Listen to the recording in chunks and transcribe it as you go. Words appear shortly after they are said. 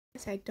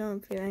because I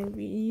don't feel like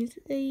we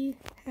usually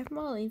have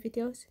Molly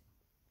videos.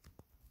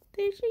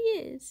 There she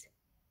is.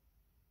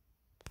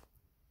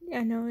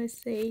 I know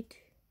it's late.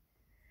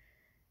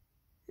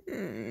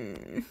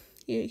 You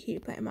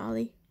keep by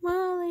Molly.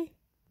 Molly.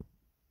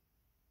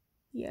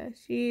 Yeah,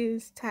 she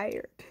is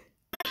tired.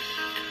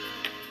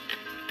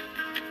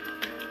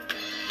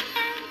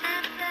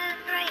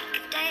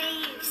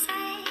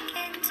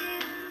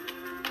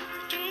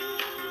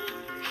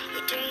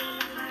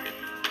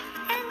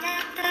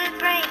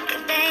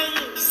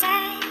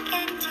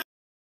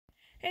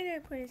 Hey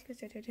there, please,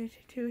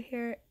 to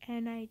here,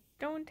 and I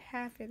don't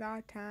have a lot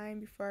of time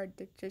before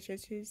the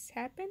dishes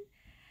happen.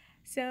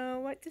 So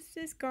what does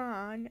this go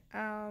on?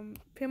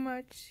 Pretty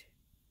much,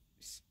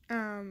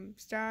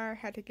 Star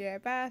had to get a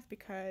bath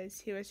because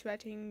he was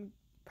sweating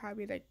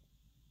probably like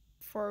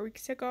 4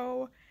 weeks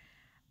ago.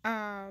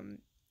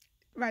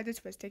 Right,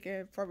 this was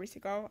taken 4 weeks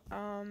ago.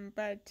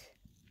 But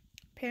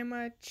pretty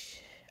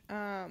much,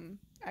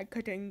 I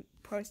couldn't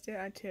post it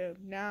until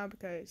now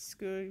because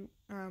school,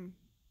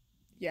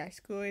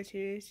 school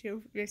issues,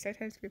 you'll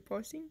sometimes be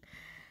posting.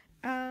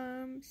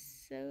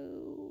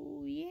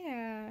 So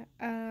yeah,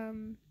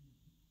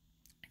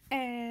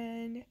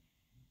 and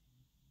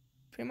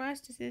pretty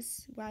much this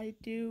is what I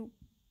do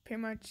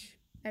pretty much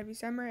every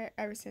summer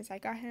ever since I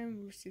got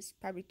him, which is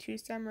probably 2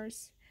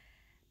 summers.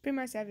 Pretty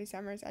much every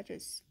summer I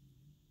just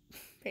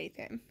bathe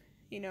him,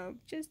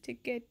 just to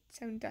get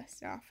some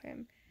dust off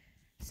him.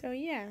 So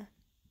yeah.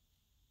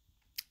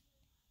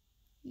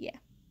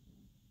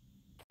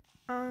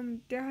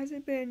 There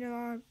hasn't been a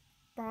lot of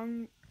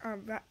long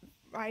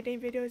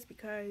riding videos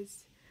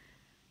because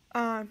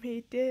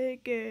he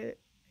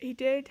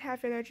did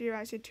have allergy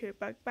reaction to a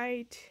bug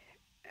bite.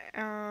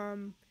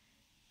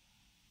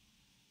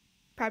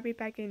 Probably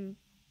back in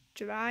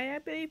July, I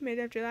believe, mid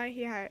of July,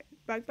 he had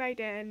bug bite,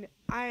 and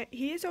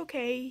he is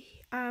okay.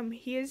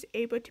 He is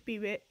able to be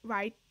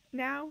ridden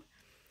now.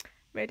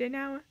 But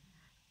I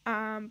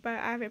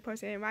haven't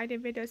posted any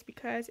riding videos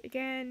because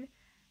again,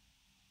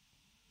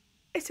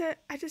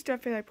 I just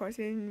don't feel like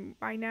posting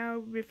right now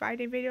with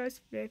riding videos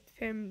with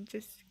him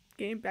just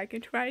getting back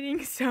into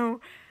riding.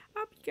 So I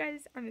hope you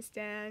guys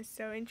understand.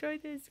 So enjoy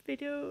this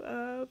video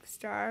of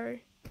Star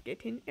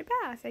getting a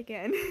bath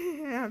again.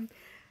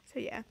 So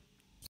yeah.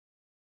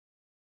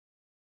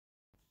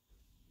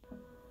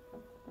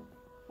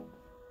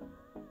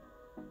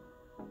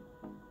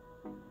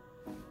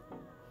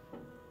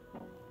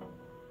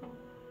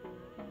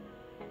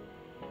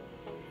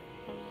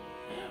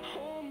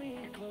 Hold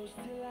me close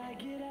till I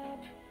get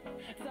up.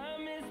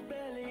 Time is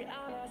barely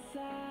on our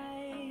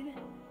side.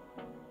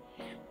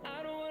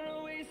 I don't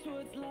wanna waste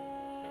what's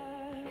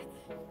left.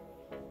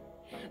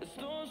 The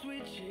storms we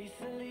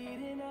chase are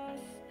leading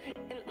us,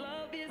 and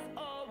love is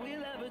all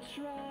we'll ever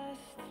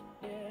trust.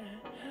 Yeah,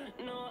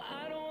 no,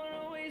 I don't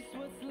wanna waste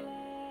what's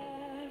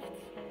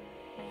left.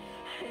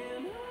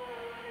 And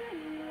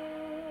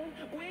on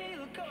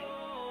we'll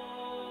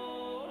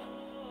go,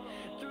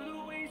 through the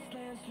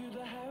wastelands, through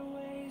the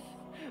highways,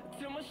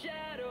 till my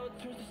shadow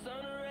turns to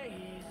sun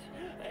rays.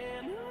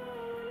 And on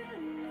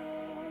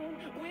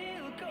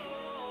we'll go,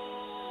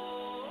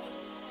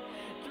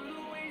 through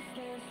the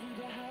wastelands, through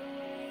the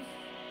highways,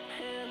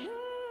 and on we'll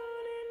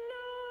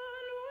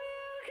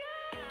go.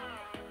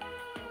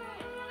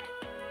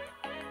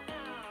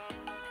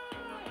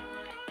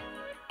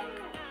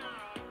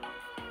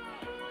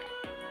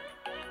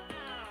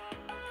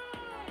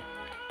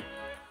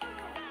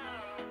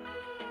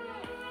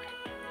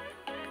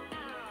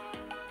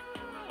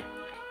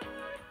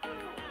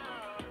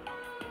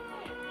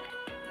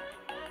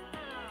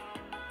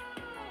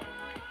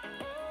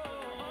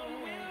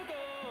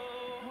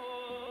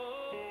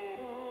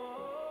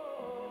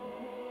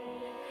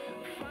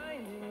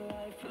 Finding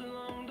life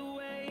along the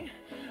way,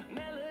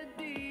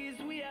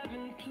 melodies we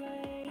haven't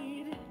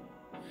played.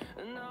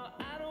 No,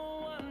 I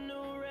don't want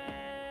no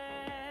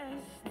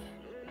rest.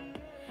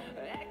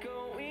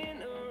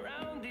 Echoing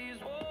around these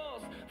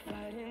walls,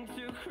 fighting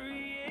to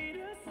create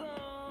a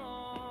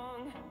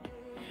song.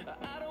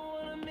 I don't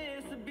wanna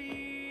miss a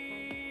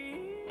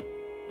beat.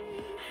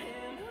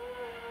 And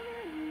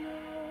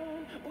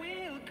on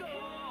we'll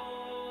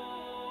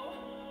go,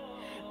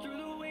 through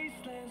the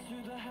wastelands,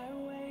 through the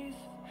highways,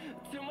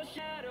 till my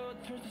shadow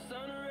turns to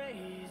sun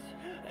rays.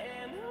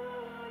 And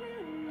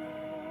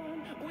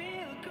on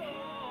we'll go,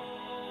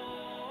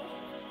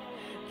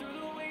 through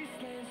the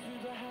wastelands,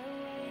 through the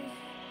highways,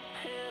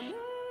 and on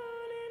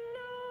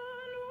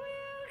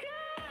we'll go.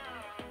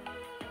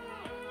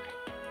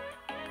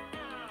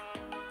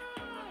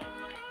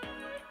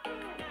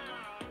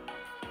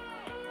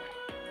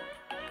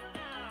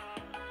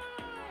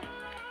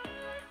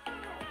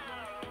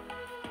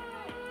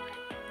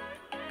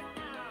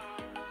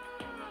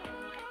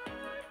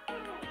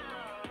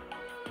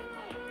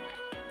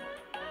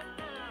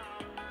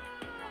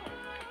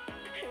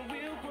 And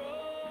we'll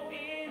grow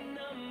in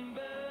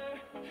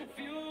number,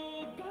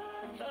 fueled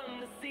by them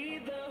to see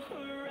the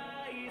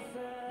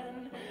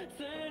horizon,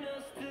 turn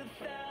us to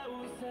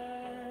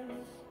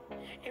thousands.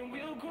 And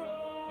we'll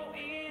grow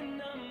in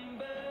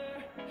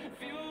number,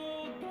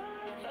 fueled by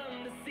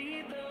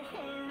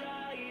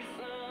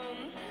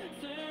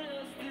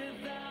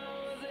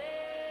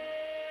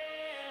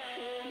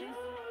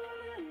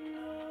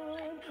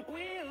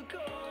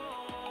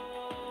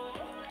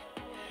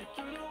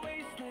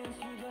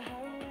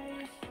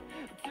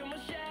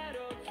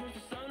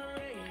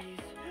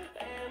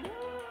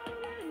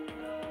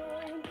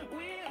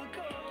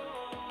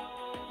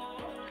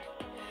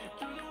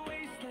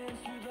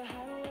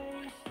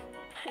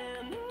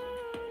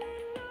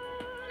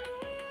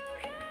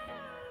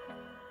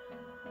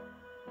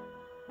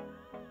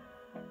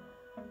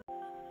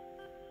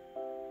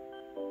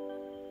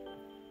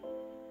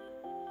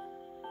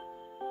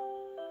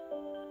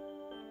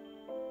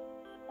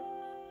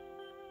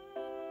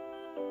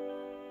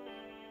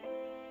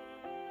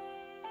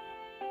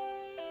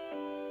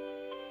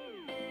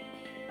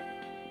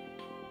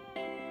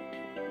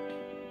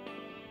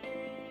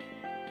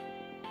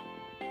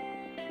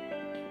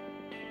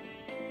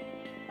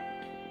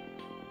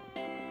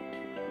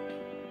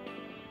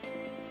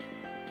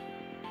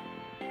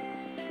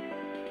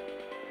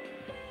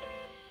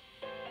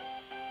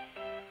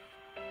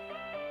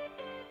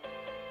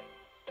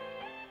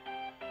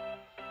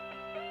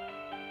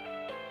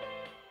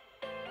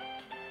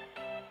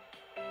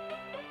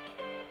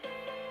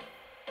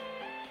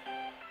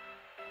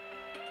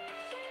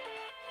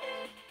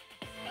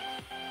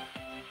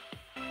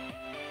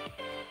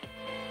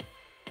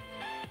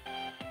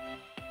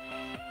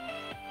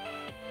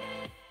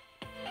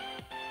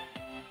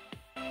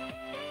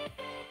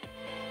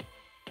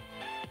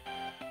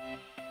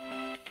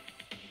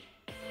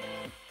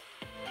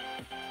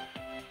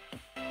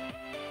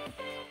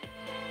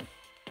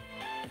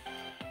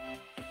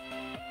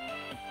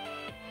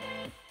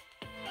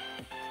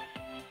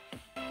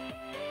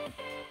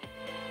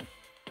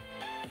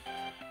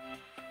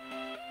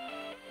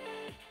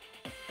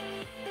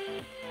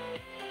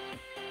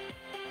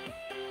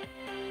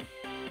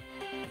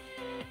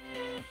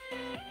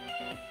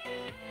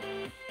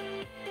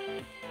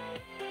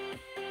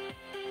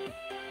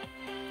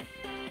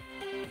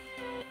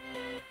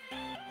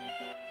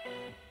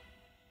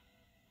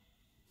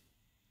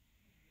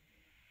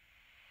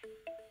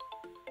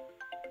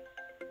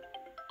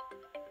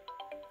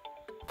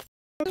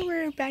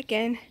back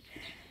in,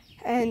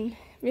 and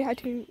we had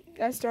to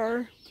let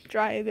Star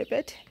dry a little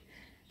bit.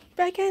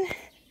 Back in,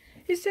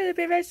 he's still a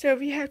bit red, so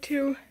we have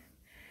to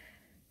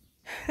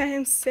let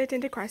him sit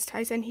in the grass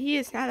ties, and he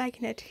is not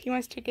liking it. He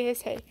wants to get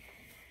his hay.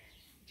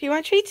 Do you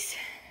want treats?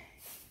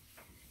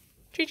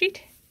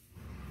 Treat?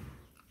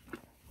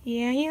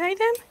 Yeah, you like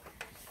them?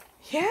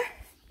 Yeah?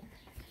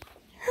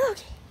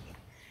 Okay.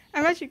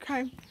 I'm actually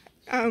kind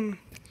of,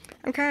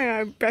 I'm kind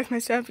of breath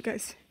myself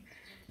because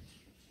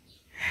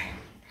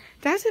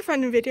that's a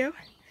fun video.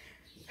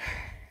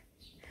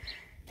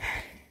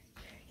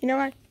 You know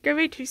what? Get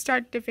ready to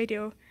start the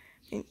video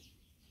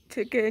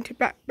to get into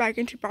back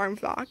into barn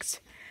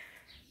vlogs.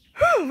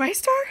 Whew, right,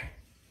 Star?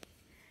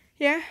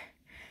 Yeah.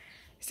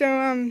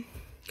 So,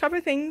 couple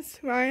of things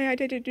why I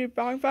did do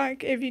barn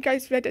vlog. If you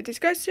guys read the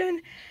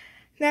discussion,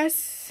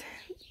 last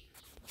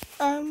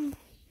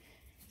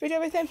video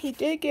with him, he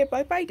did get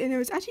a bite, and it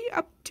was actually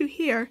up to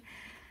here.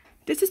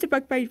 This is the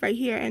bug bite right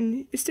here,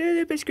 and it's still a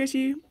little bit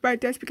squishy,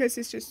 but that's because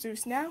it's just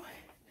loose now.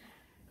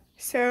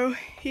 So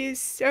he's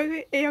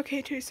so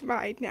okay to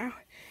survive now.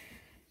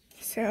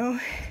 So,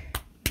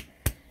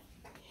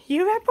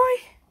 you wet boy?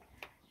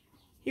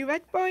 You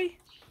wet boy?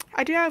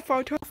 I do have a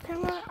photo of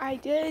camera. I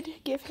did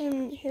give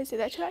him his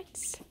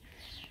electrolytes,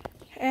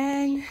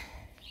 and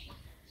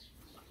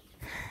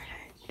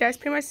that's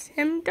pretty much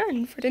him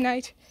done for the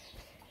night.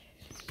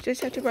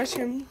 Just have to brush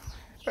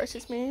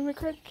his mane real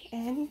quick,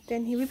 and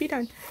then he will be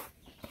done.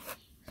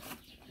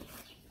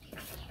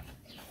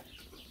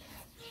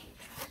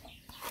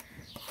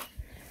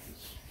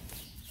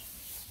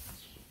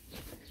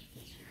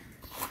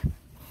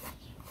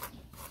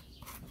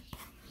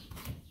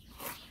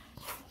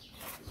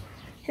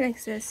 He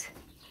likes this.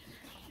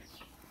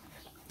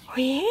 Oh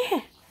yeah!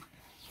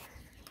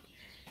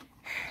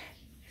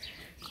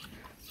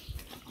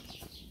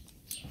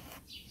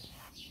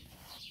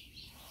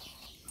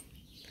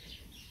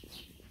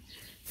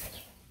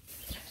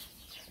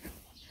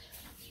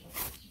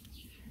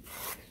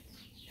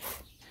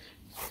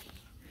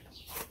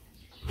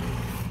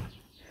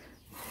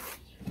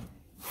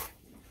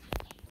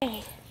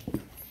 Okay.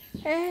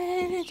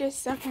 And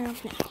just sucking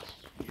off now.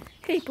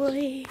 Hey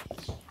boy!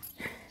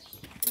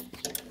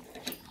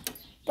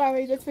 By the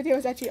way, this video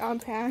was actually on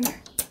plan.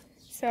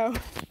 So,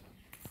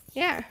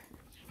 yeah.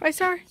 Right,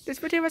 Star? This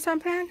video was on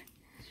plan?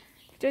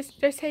 Just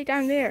stay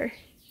down there.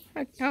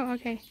 Oh,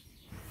 okay.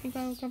 You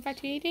go back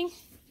to eating?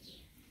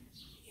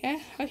 Yeah?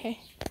 Okay.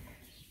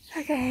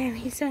 Okay,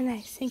 he's so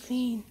nice and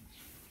clean.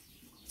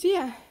 So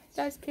yeah,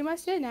 that's pretty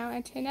much it now.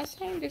 Until next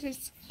time, this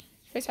is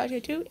Fish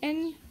 2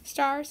 and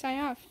Star sign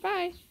off.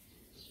 Bye.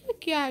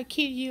 Look how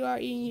cute you are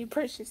eating your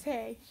precious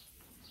hay.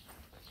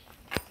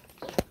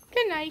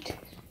 Good night.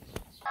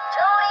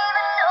 Don't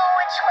even know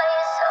which way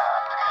is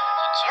up.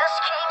 You just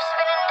keep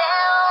spinning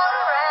down,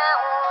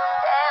 around,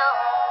 down.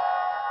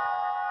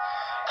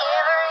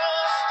 Every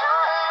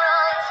storm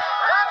runs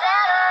out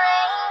of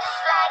rain,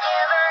 just like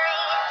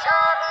every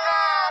dark night.